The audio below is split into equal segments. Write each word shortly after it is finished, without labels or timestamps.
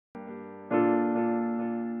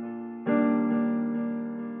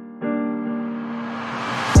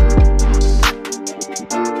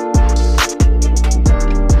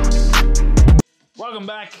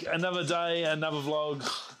Welcome back. Another day, another vlog.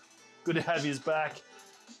 Good to have you back.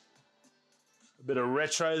 A bit of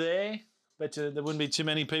retro there. Bet you there wouldn't be too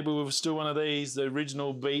many people with still one of these, the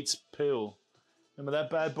original Beats pill. Remember that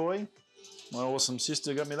bad boy? My awesome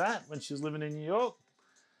sister got me that when she was living in New York.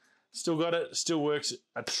 Still got it, still works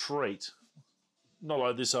a treat. Not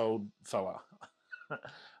like this old fella.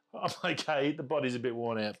 I'm okay, the body's a bit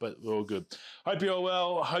worn out, but we're all good. Hope you're all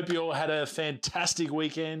well. Hope you all had a fantastic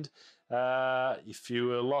weekend. If you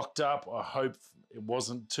were locked up, I hope it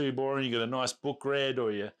wasn't too boring. You got a nice book read,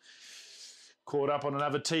 or you caught up on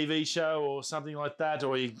another TV show or something like that,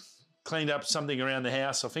 or you cleaned up something around the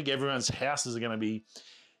house. I think everyone's houses are going to be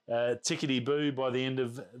tickety-boo by the end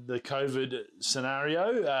of the COVID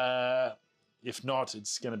scenario. If not,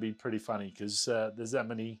 it's going to be pretty funny because there's that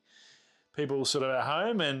many people sort of at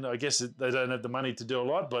home, and I guess they don't have the money to do a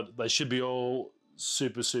lot, but they should be all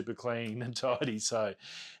super, super clean and tidy. So,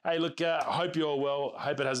 hey, look, I hope you're all well. I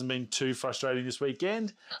hope it hasn't been too frustrating this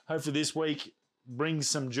weekend. Hopefully this week brings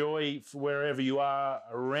some joy for wherever you are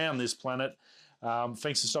around this planet.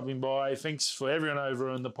 Thanks for stopping by. Thanks for everyone over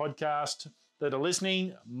on the podcast that are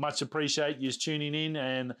listening. Much appreciate you tuning in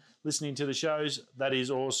and listening to the shows. That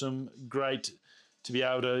is awesome. Great to be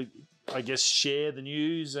able to, I guess, share the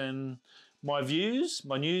news and my views,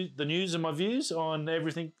 the news and my views on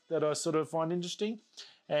everything that I sort of find interesting.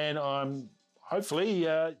 And hopefully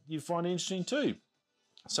you find it interesting too.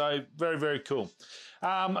 So very, very cool.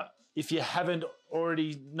 If you haven't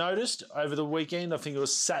already noticed, over the weekend, I think it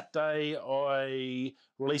was Saturday, I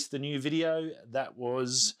released the new video. That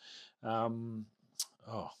was,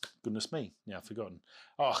 oh, goodness me, now I've forgotten.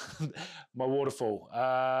 Oh, my waterfall.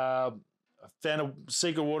 I found a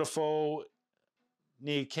secret waterfall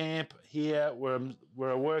near camp here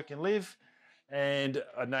where I work and live, and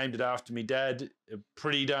I named it after me dad.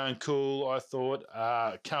 Pretty darn cool, I thought.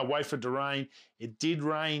 Can't wait for it to rain. It did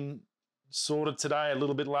rain sort of today, a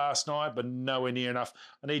little bit last night, but nowhere near enough.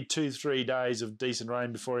 I need 2-3 days of decent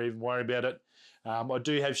rain before I even worry about it. I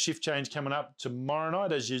do have shift change coming up tomorrow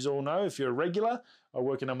night, as you all know. If you're a regular, I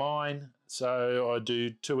work in a mine, so I do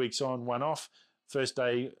 2 weeks on, 1 off. First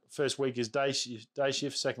week is day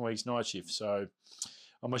shift, second week's night shift. So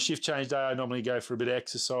on my shift change day, I normally go for a bit of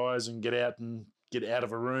exercise and get out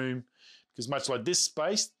of a room, because much like this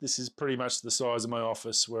space, this is pretty much the size of my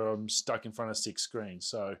office where I'm stuck in front of 6 screens.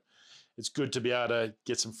 So it's good to be able to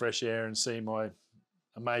get some fresh air and see my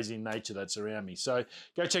amazing nature that's around me. So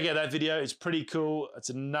go check out that video. It's pretty cool. It's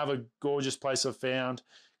another gorgeous place I've found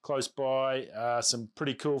close by. Some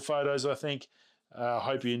pretty cool photos, I think.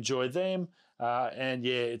 Hope you enjoyed them. And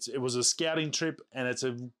yeah, it was a scouting trip, and it's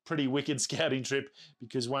a pretty wicked scouting trip,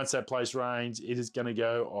 because once that place rains, it is going to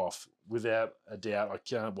go off without a doubt. I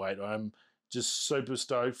can't wait. I'm just super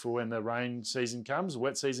stoked for when the rain season comes,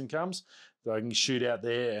 wet season comes, that I can shoot out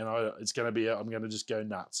there, and I'm going to just go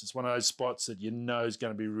nuts. It's one of those spots that you know is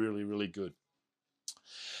going to be really, really good.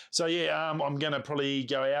 So yeah, I'm going to probably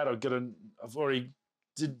go out. I've already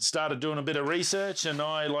started doing a bit of research, and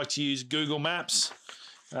I like to use Google Maps.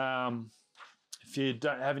 If you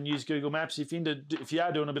haven't used Google Maps, if you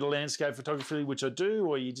are doing a bit of landscape photography, which I do,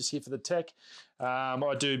 or you're just here for the tech, I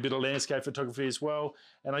do a bit of landscape photography as well,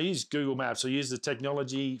 and I use Google Maps. I use the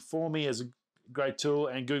technology for me as a great tool,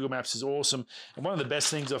 and Google Maps is awesome. And one of the best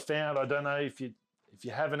things I've found, I don't know if you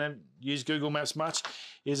haven't used Google Maps much,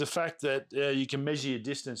 is the fact that you can measure your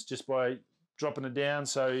distance just by dropping it down.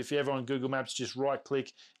 So if you're ever on Google Maps, just right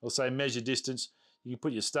click, it'll say measure distance. You can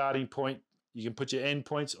put your starting point, you can put your end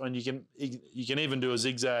points on, you can even do a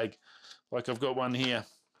zigzag. Like I've got one here.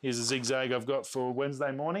 Here's a zigzag I've got for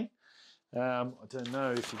Wednesday morning. I don't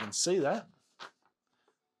know if you can see that.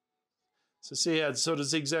 So see how it's sort of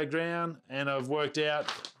zigzagged around, and I've worked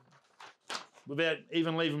out, without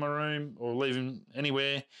even leaving my room or leaving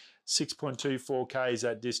anywhere, 6.24 Ks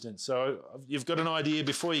that distance. So you've got an idea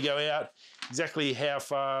before you go out exactly how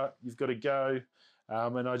far you've got to go.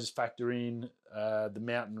 And I just factor in the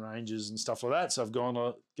mountain ranges and stuff like that. So I've gone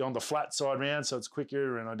the flat side round, so it's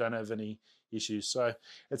quicker and I don't have any issues. So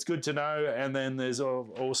it's good to know. And then there's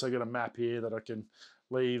also got a map here that I can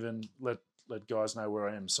leave and let guys know where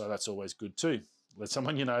I am. So that's always good too. Let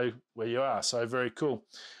someone you know where you are. So very cool.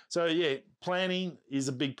 So yeah, planning is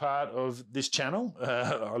a big part of this channel.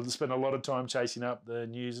 I spend a lot of time chasing up the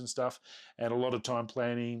news and stuff, and a lot of time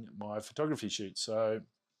planning my photography shoots. So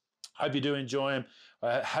hope you do enjoy them.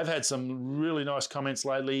 I have had some really nice comments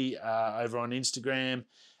lately over on Instagram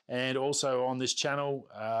and also on this channel.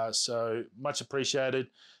 So much appreciated.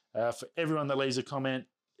 For everyone that leaves a comment,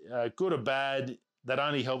 good or bad, that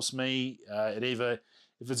only helps me.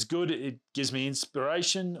 If it's good, it gives me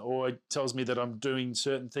inspiration, or it tells me that I'm doing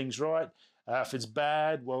certain things right. If it's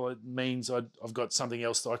bad, well, it means I've got something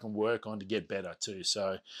else that I can work on to get better too.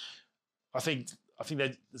 So I think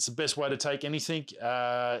that it's the best way to take anything.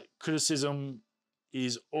 Criticism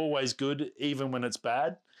is always good, even when it's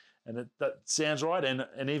bad, and that sounds right.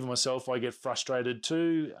 And even myself, I get frustrated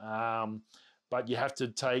too. But you have to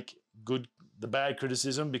take the bad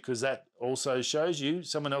criticism, because that also shows you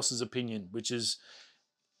someone else's opinion, which is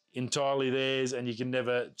entirely theirs, and you can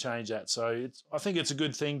never change that. So I think it's a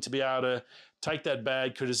good thing to be able to take that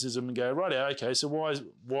bad criticism and go, right, okay, so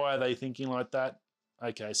why are they thinking like that?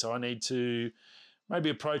 Okay, so I need to maybe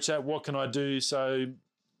approach that. What can I do so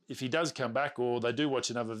if he does come back or they do watch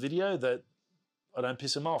another video, that I don't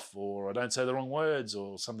piss him off, or I don't say the wrong words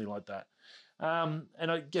or something like that.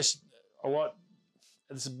 And I guess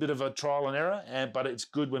it's a bit of a trial and error, but it's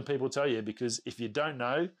good when people tell you, because if you don't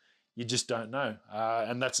know, you just don't know.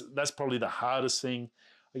 And that's probably the hardest thing,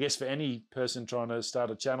 I guess, for any person trying to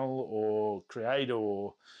start a channel or create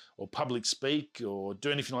or public speak or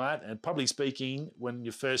do anything like that. And public speaking, when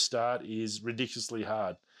you first start, is ridiculously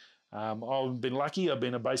hard. I've been lucky. I've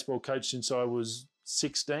been a baseball coach since I was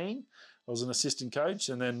 16. I was an assistant coach,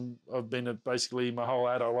 and then I've been basically my whole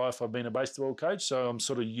adult life I've been a baseball coach, so I'm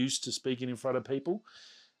sort of used to speaking in front of people.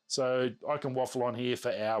 So I can waffle on here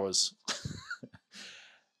for hours.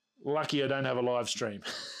 Lucky I don't have a live stream.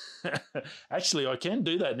 Actually, I can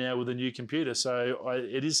do that now with a new computer, so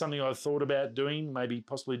it is something I've thought about doing, maybe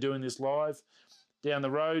possibly doing this live down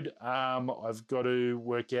the road. I've got to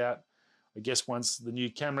work out, I guess, once the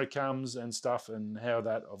new camera comes and stuff, and how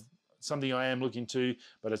something I am looking to,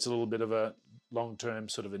 but it's a little bit of a long-term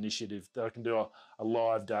sort of initiative that I can do a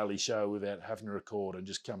live daily show without having to record and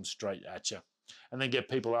just come straight at you, and then get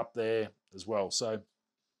people up there as well. So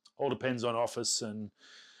all depends on office and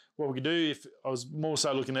what we can do. If I was more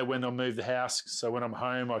so looking at when I move the house, so when I'm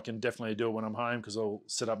home, I can definitely do it when I'm home, because I'll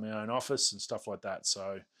set up my own office and stuff like that.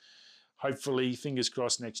 So hopefully, fingers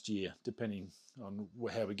crossed, next year, depending on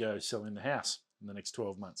how we go selling the house in the next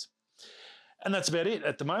 12 months. And that's about it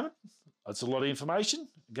at the moment. That's a lot of information.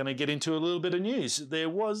 I'm going to get into a little bit of news. There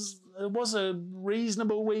was a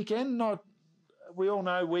reasonable weekend. We all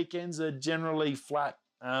know weekends are generally flat.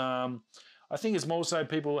 I think it's more so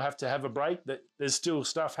people have to have a break, that there's still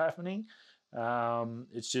stuff happening.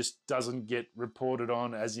 It just doesn't get reported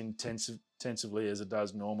on as intensively as it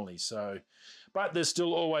does normally. So, but there's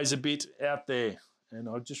still always a bit out there. And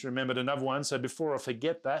I just remembered another one. So before I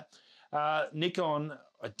forget that, Nikon,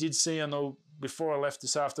 I did see before I left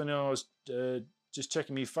this afternoon, I was just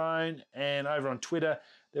checking my phone, and over on Twitter,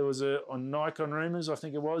 there was on Nikon Rumors, I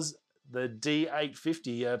think it was, the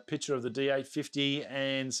D850, a picture of the D850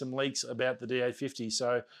 and some leaks about the D850.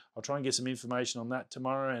 So I'll try and get some information on that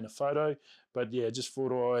tomorrow and a photo. But yeah, just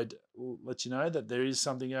thought I'd let you know that there is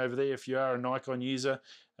something over there if you are a Nikon user,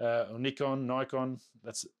 or Nikon.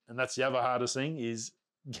 That's the other hardest thing, is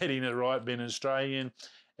getting it right. Being an Australian,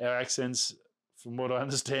 our accents, from what I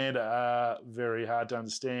understand, are very hard to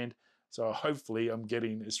understand. So hopefully I'm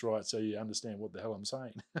getting this right so you understand what the hell I'm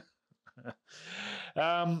saying.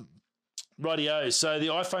 Rightio. So the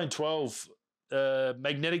iPhone 12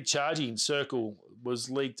 magnetic charging circle was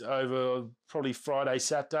leaked over probably Friday,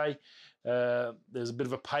 Saturday. There's a bit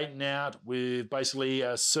of a patent out with basically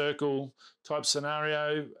a circle type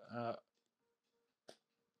scenario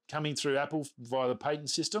coming through Apple via the patent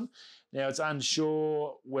system. Now, it's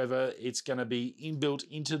unsure whether it's going to be inbuilt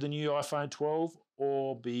into the new iPhone 12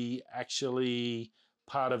 or be actually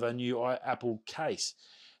part of a new Apple case.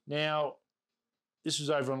 Now, this was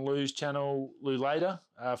over on Lou's channel, Lou Later,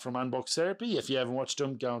 from Unbox Therapy. If you haven't watched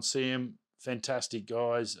them, go and see them. Fantastic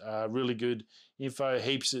guys, really good info,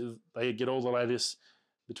 they get all the latest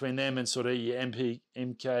between them and sort of your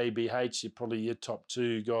MKBH, you're probably your top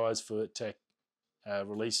two guys for tech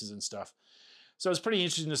releases and stuff. So it's pretty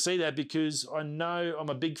interesting to see that, because I know I'm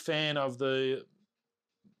a big fan of the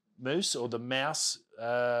Moose or the Mouse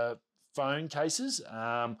phone cases.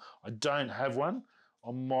 I don't have one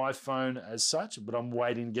on my phone as such, but I'm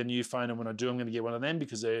waiting to get a new phone, and when I do, I'm going to get one of them,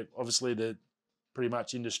 because they're pretty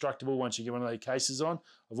much indestructible once you get one of those cases on.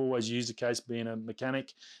 I've always used a case, being a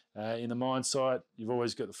mechanic in the mine site. You've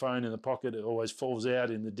always got the phone in the pocket. It always falls out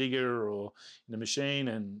in the digger or in the machine,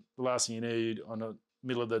 and the last thing you need on the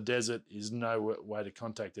middle of the desert is no way to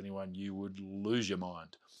contact anyone. You would lose your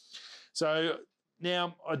mind. So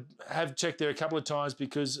now I have checked there a couple of times,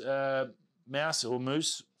 because Mouse or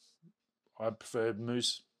Moose, I prefer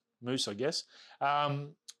Moose, I guess.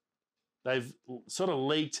 They've sort of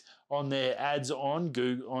leaked on their ads on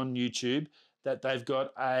Google, on YouTube, that they've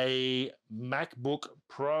got a MacBook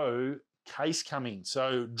Pro case coming.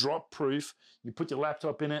 So drop proof. You put your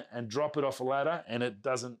laptop in it and drop it off a ladder, and it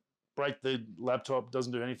doesn't break the laptop,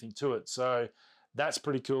 doesn't do anything to it. So that's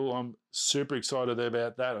pretty cool. I'm super excited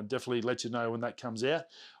about that. I'll definitely let you know when that comes out.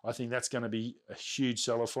 I think that's going to be a huge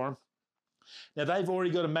seller for them. Now, they've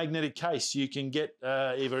already got a magnetic case. You can get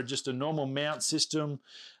either just a normal mount system,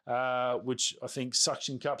 which I think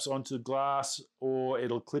suction cups onto the glass, or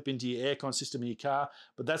it'll clip into your aircon system in your car.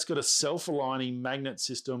 But that's got a self-aligning magnet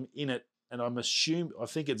system in it. And I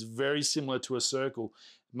think it's very similar to a circle.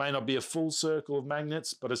 It may not be a full circle of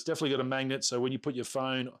magnets, but it's definitely got a magnet. So when you put your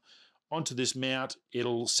phone onto this mount,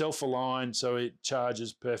 it'll self-align so it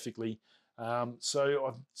charges perfectly. So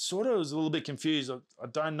I sort of was a little bit confused. I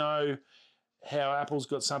don't know how Apple's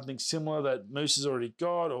got something similar that Moose has already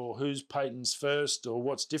got, or whose patents first, or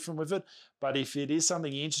what's different with it. But if it is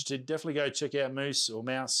something you're interested, definitely go check out Moose or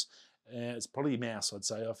Mouse. It's probably Mouse, I'd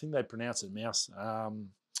say. I think they pronounce it Mouse.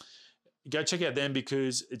 Go check out them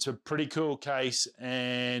because it's a pretty cool case,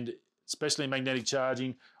 and especially magnetic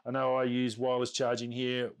charging. I know I use wireless charging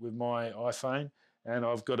here with my iPhone, and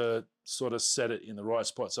I've got to sort of set it in the right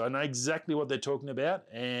spot. So I know exactly what they're talking about,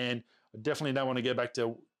 and I definitely don't want to go back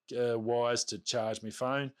to wires to charge my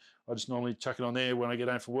phone. I just normally chuck it on there when I get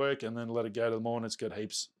home from work and then let it go to the morning. It's got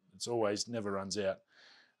heaps. It's always never runs out.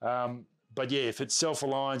 But yeah, if it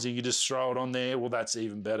self-aligns and you just throw it on there, well, that's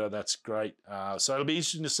even better. That's great. So it'll be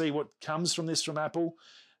interesting to see what comes from this from Apple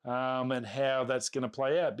and how that's going to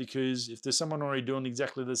play out, because if there's someone already doing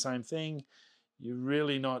exactly the same thing, it's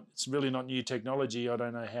really not new technology. I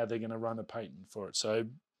don't know how they're going to run a patent for it. So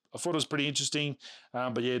I thought it was pretty interesting.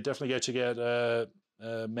 But yeah, definitely go check out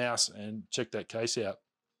Mouse and check that case out.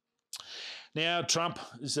 Now, Trump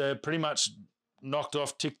is pretty much knocked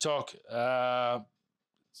off TikTok.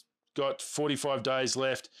 Got 45 days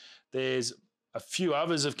left. There's a few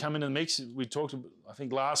others have come into the mix. We talked, I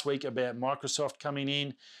think, last week about Microsoft coming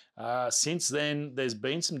in. Since then, there's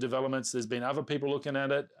been some developments. There's been other people looking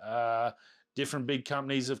at it. Different big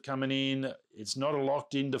companies have come in. It's not a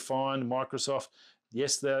locked-in, defined Microsoft.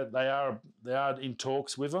 Yes, they are in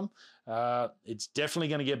talks with them. It's definitely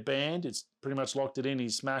going to get banned. It's pretty much locked it in. He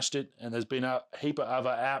smashed it, and there's been a heap of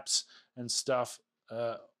other apps and stuff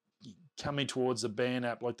coming towards the ban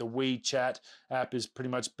app, like the WeChat app is pretty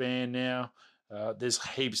much banned now. There's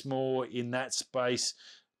heaps more in that space.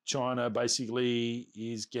 China basically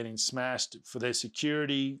is getting smashed for their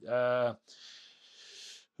security.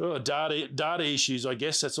 Data issues, I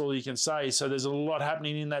guess that's all you can say. So there's a lot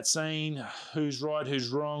happening in that scene. Who's right, who's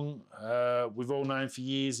wrong? We've all known for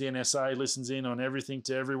years the NSA listens in on everything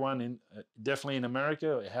to everyone, definitely in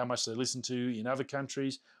America. How much they listen to in other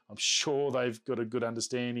countries, I'm sure they've got a good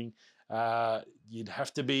understanding. You'd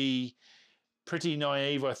have to be pretty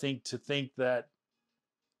naive, I think, to think that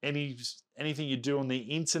anything you do on the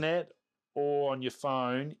internet or on your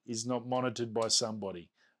phone is not monitored by somebody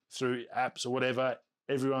through apps or whatever.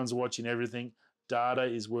 Everyone's watching everything. Data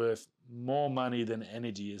is worth more money than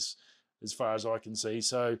energy is, as far as I can see.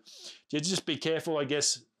 So yeah, just be careful, I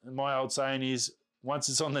guess. My old saying is, once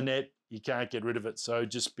it's on the net, you can't get rid of it. So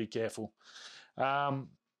just be careful. Now,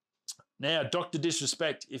 Dr.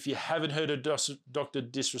 Disrespect. If you haven't heard of Dr.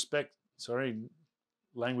 Disrespect, sorry,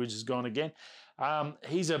 language is gone again.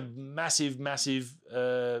 He's a massive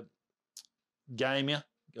gamer.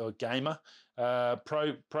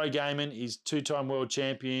 Pro gaming. He's two-time world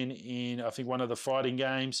champion in, I think, one of the fighting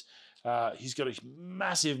games. He's got a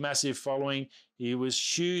massive following. He was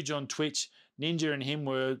huge on Twitch. Ninja and him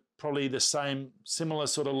were probably similar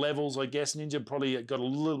sort of levels, I guess. Ninja probably got a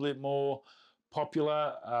little bit more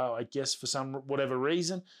popular, I guess, for whatever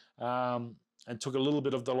reason, and took a little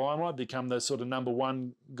bit of the limelight, become the sort of number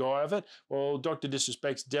one guy of it. Well, Dr.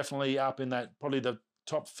 Disrespect's definitely up in that, probably the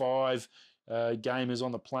top 5 gamers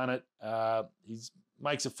on the planet. He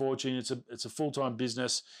makes a fortune. It's a full-time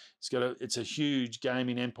business. It's a huge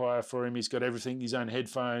gaming empire for him. He's got everything, his own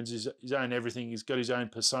headphones, his own everything. He's got his own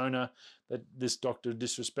persona that this Dr.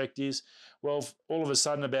 Disrespect is. Well, all of a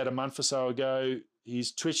sudden, about a month or so ago,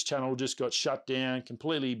 his Twitch channel just got shut down,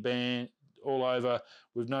 completely banned all over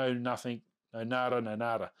with no nada.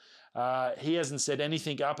 He hasn't said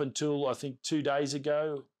anything up until, I think, 2 days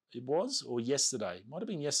ago. It was, or yesterday. It might have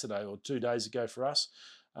been yesterday or 2 days ago for us.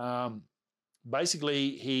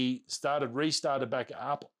 Basically, he restarted back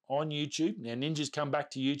up on YouTube. Now, Ninja's come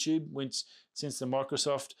back to YouTube since the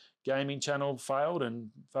Microsoft gaming channel failed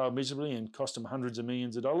miserably and cost him hundreds of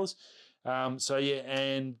millions of dollars. So, yeah,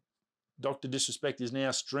 and Dr. Disrespect is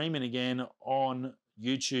now streaming again on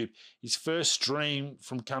YouTube. His first stream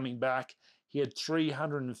from coming back, he had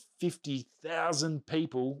 350,000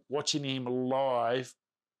 people watching him live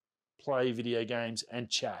play video games and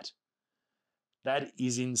chat. That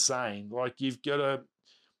is insane. Like, you've got to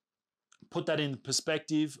put that in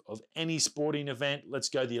perspective of any sporting event. Let's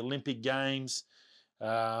go the Olympic Games.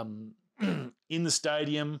 In the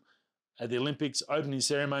stadium at the Olympics opening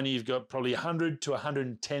ceremony, you've got probably 100 to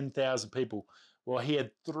 110,000 people. Well, he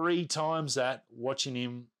had 3 times that watching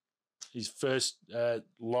him, his first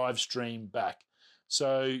live stream back.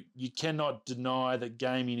 So you cannot deny that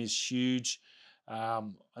gaming is huge. I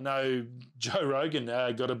know Joe Rogan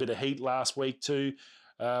got a bit of heat last week too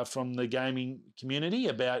from the gaming community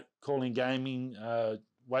about calling gaming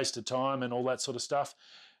waste of time and all that sort of stuff.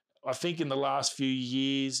 I think in the last few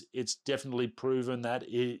years, it's definitely proven that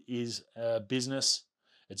it is a business.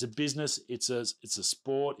 It's a business. It's a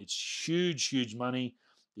sport. It's huge money.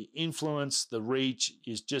 The influence, the reach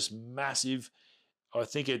is just massive. I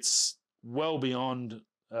think it's well beyond.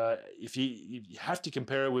 If you have to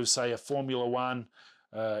compare it with, say, a Formula One,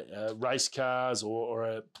 race cars, or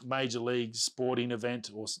a major league sporting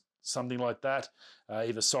event, or something like that,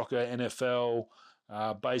 either soccer, NFL,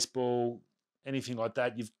 baseball, anything like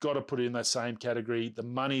that, you've got to put it in that same category. The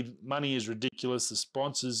money is ridiculous. The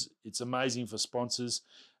sponsors, it's amazing for sponsors.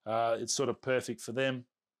 It's sort of perfect for them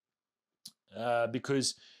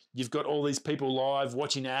because you've got all these people live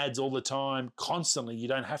watching ads all the time, constantly. You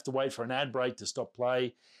don't have to wait for an ad break to stop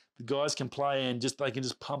play. The guys can play and they can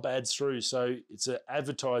just pump ads through. So it's an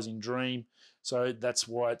advertising dream. So that's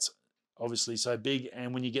why it's obviously so big.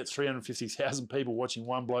 And when you get 350,000 people watching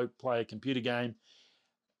one bloke play a computer game,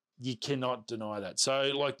 you cannot deny that.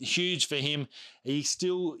 So, like, huge for him. He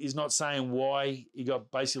still is not saying why he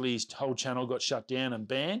got, basically his whole channel got shut down and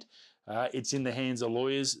banned. It's in the hands of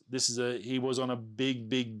lawyers. He was on a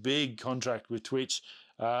big contract with Twitch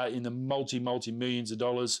in the multi millions of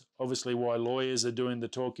dollars. Obviously, why lawyers are doing the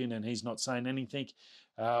talking and he's not saying anything.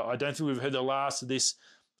 I don't think we've heard the last of this.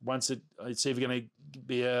 Once it's either going to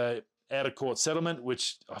be a out of court settlement,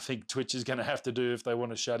 which I think Twitch is going to have to do if they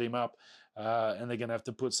want to shut him up. And they're going to have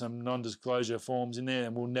to put some non-disclosure forms in there,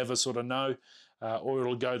 and we'll never sort of know. Or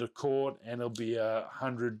it'll go to court, and it'll be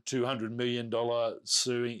 $200 million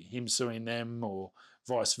suing them, or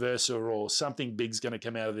vice versa, or something big's going to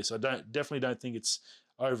come out of this. I definitely don't think it's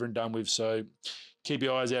over and done with. So keep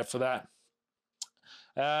your eyes out for that.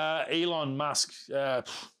 Elon Musk,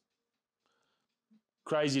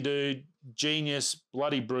 crazy dude, genius,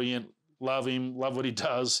 bloody brilliant. Love him, love what he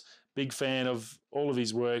does. Big fan of all of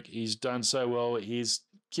his work. He's done so well. He's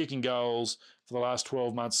kicking goals for the last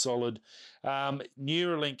 12 months solid.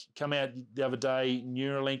 Neuralink come out the other day.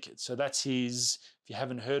 Neuralink, so that's his, if you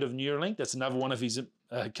haven't heard of Neuralink, that's another one of his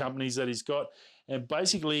companies that he's got. And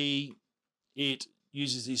basically it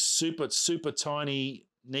uses these super tiny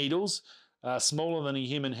needles, smaller than a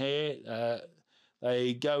human hair.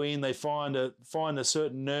 They go in, they find a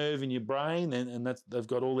certain nerve in your brain, and they've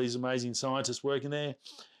got all these amazing scientists working there.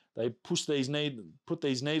 They put these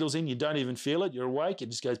needles in. You don't even feel it. You're awake. It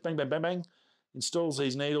just goes bang, bang, bang, bang, installs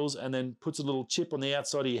these needles, and then puts a little chip on the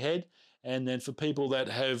outside of your head. And then for people that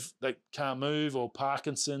can't move, or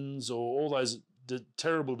Parkinson's, or all those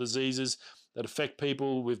terrible diseases that affect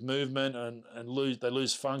people with movement and they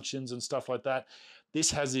lose functions and stuff like that,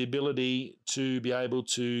 this has the ability to be able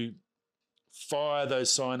to fire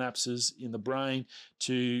those synapses in the brain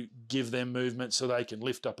to give them movement so they can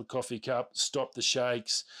lift up a coffee cup, stop the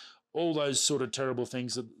shakes, all those sort of terrible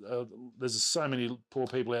things. There's so many poor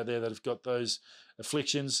people out there that have got those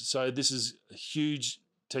afflictions. So this is a huge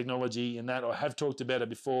technology in that. I have talked about it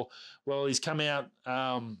before. Well, he's come out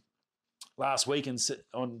last week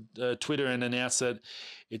on Twitter and announced that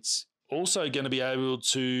it's also going to be able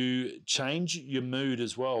to change your mood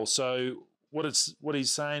as well. So what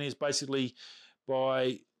he's saying is basically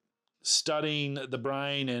by studying the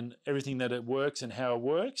brain and everything that it works and how it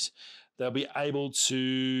works, they'll be able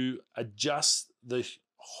to adjust the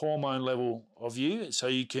hormone level of you. So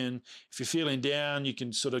you can, if you're feeling down, you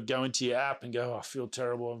can sort of go into your app and go, oh, I feel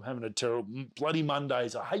terrible. I'm having a terrible, bloody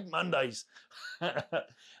Mondays. I hate Mondays.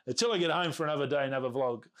 Until I get home for another day, another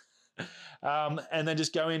vlog. And then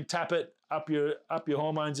just go in, tap it, up your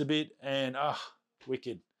hormones a bit, and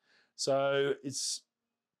wicked. So it's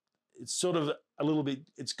sort of a little bit,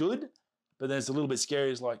 it's good, but then it's a little bit scary.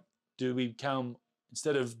 It's like, do we become,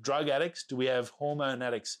 instead of drug addicts, do we have hormone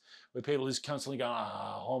addicts, where people just constantly go,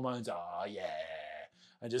 hormones, yeah,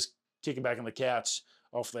 and just kicking back on the couch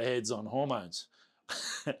off their heads on hormones.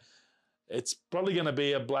 It's probably going to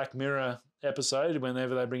be a Black Mirror episode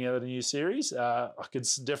whenever they bring out a new series. I could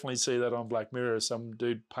definitely see that on Black Mirror, some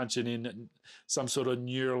dude punching in some sort of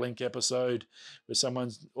Neuralink episode where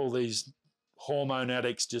all these hormone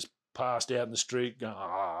addicts just passed out in the street going,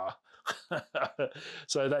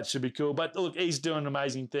 So that should be cool. But look, he's doing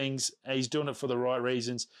amazing things. He's doing it for the right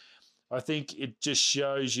reasons. I think it just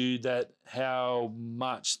shows you that how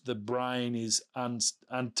much the brain is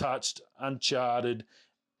untouched, uncharted,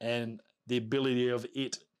 and the ability of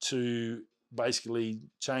it to basically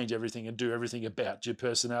change everything and do everything about your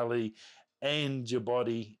personality and your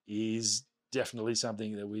body is definitely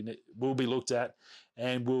something that will be looked at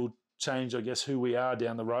and will change, I guess, who we are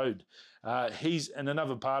down the road. And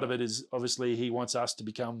another part of it is obviously he wants us to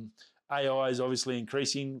become, AI is obviously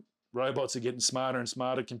increasing. Robots are getting smarter and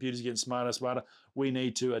smarter. Computers are getting smarter and smarter. We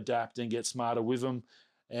need to adapt and get smarter with them.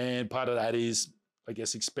 And part of that is, I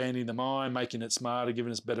guess, expanding the mind, making it smarter,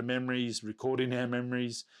 giving us better memories, recording our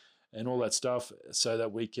memories, and all that stuff so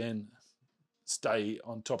that we can stay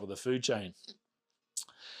on top of the food chain.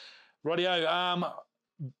 Rightio,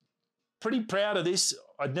 pretty proud of this.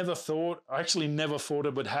 I actually never thought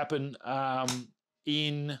it would happen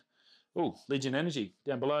in Legion Energy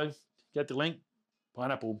down below. Get the link.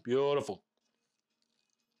 Pineapple, beautiful.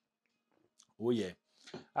 Oh yeah.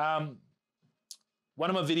 One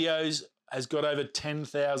of my videos has got over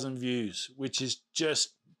 10,000 views, which is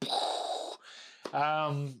just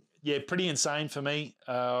pretty insane for me.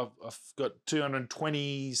 I've got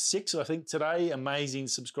 226, I think, today. Amazing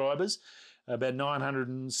subscribers. About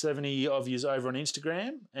 970 of yous over on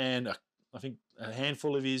Instagram, and I think a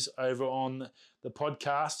handful of yous over on the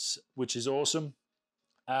podcasts, which is awesome.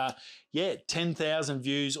 10,000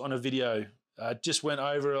 views on a video. Just went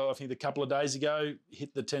over, I think, a couple of days ago,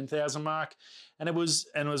 hit the 10,000 mark, and it was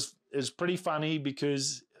pretty funny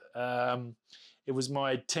because it was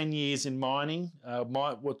my 10 years in mining.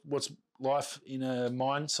 What's life in a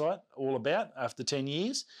mine site all about after 10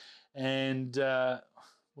 years, and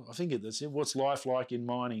I think that's it. What's life like in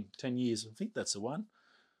mining? 10 years. I think that's the one.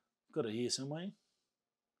 Got it here somewhere.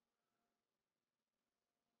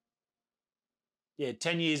 Yeah,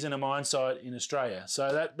 10 years in a mine site in Australia.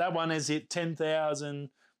 So that one has hit 10,000.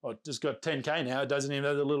 Well, it just got 10K now. It doesn't even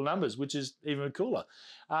have the little numbers, which is even cooler.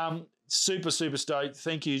 Super, super stoked.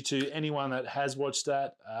 Thank you to anyone that has watched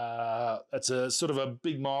that. It's a sort of a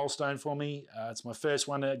big milestone for me. It's my first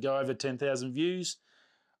one to go over 10,000 views.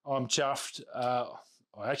 I'm chuffed.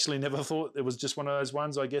 I actually never thought it was just one of those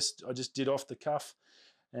ones. I guess I just did off the cuff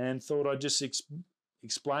and thought I'd just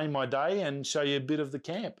explain my day and show you a bit of the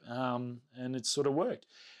camp. And it sort of worked.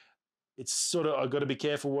 It's sort of, I've got to be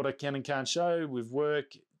careful what I can and can't show with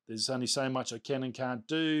work. There's only so much I can and can't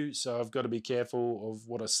do. So I've got to be careful of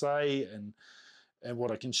what I say and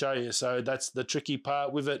what I can show you. So that's the tricky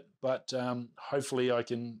part with it. But hopefully I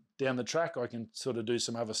can, down the track, I can sort of do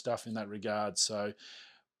some other stuff in that regard. So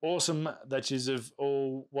awesome that you have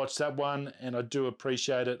all watched that one, and I do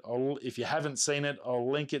appreciate it. If you haven't seen it,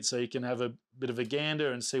 I'll link it so you can have a bit of a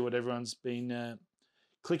gander and see what everyone's been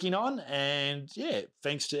clicking on. And yeah,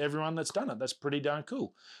 thanks to everyone that's done it. That's pretty darn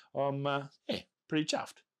cool. I'm pretty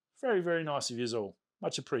chuffed. Very, very nice of you all.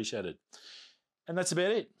 Much appreciated. And that's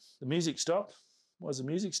about it. The music stopped. Why does the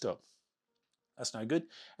music stop? That's no good.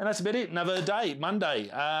 And that's about it. Another day, Monday.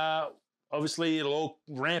 Obviously, it'll all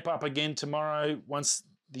ramp up again tomorrow once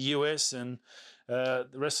the US and the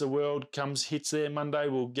rest of the world hits there Monday.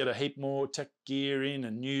 We'll get a heap more tech gear in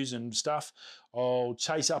and news and stuff. I'll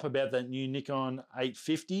chase up about that new Nikon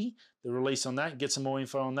 850, the release on that, get some more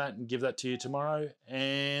info on that and give that to you tomorrow.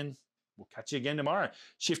 And we'll catch you again tomorrow.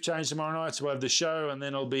 Shift change tomorrow night, so we'll have the show, and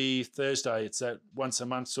then it'll be Thursday. It's that once a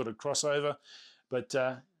month sort of crossover. But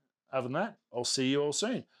other than that, I'll see you all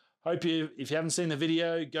soon. If you haven't seen the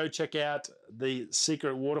video, go check out the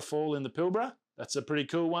Secret Waterfall in the Pilbara. That's a pretty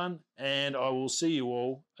cool one, and I will see you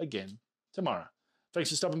all again tomorrow. Thanks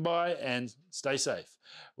for stopping by, and stay safe.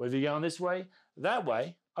 Whether you're going this way, that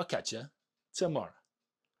way, I'll catch you tomorrow.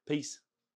 Peace.